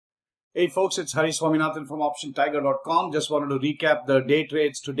Hey folks, it's Hari Swaminathan from OptionTiger.com. Just wanted to recap the day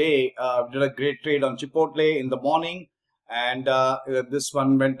trades today. We did a great trade on Chipotle in the morning, and this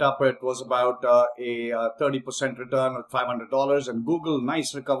one went up. It was about a 30% return with $500. And Google,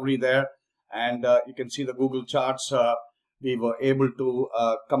 nice recovery there. And you can see the Google charts. We were able to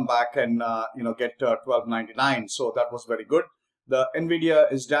come back and get $12.99. So that was very good. The Nvidia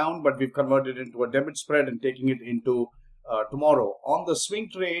is down, but we've converted into a debit spread and taking it into tomorrow. On the swing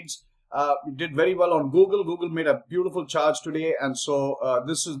trades, we did very well on Google. Google made a beautiful charge today, and so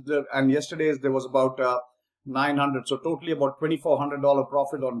yesterday's there was about 900, so totally about $2,400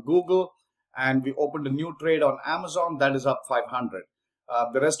 profit on Google. And we opened a new trade on Amazon that is up 500.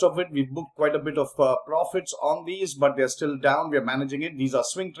 The rest of it, we booked quite a bit of profits on these, but they're still down. We're managing it. These are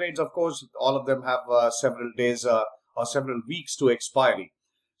swing trades, of course. All of them have several days or several weeks to expiry.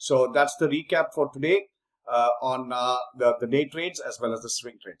 So that's the recap for today on the day trades as well as the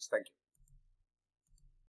swing trades. Thank you.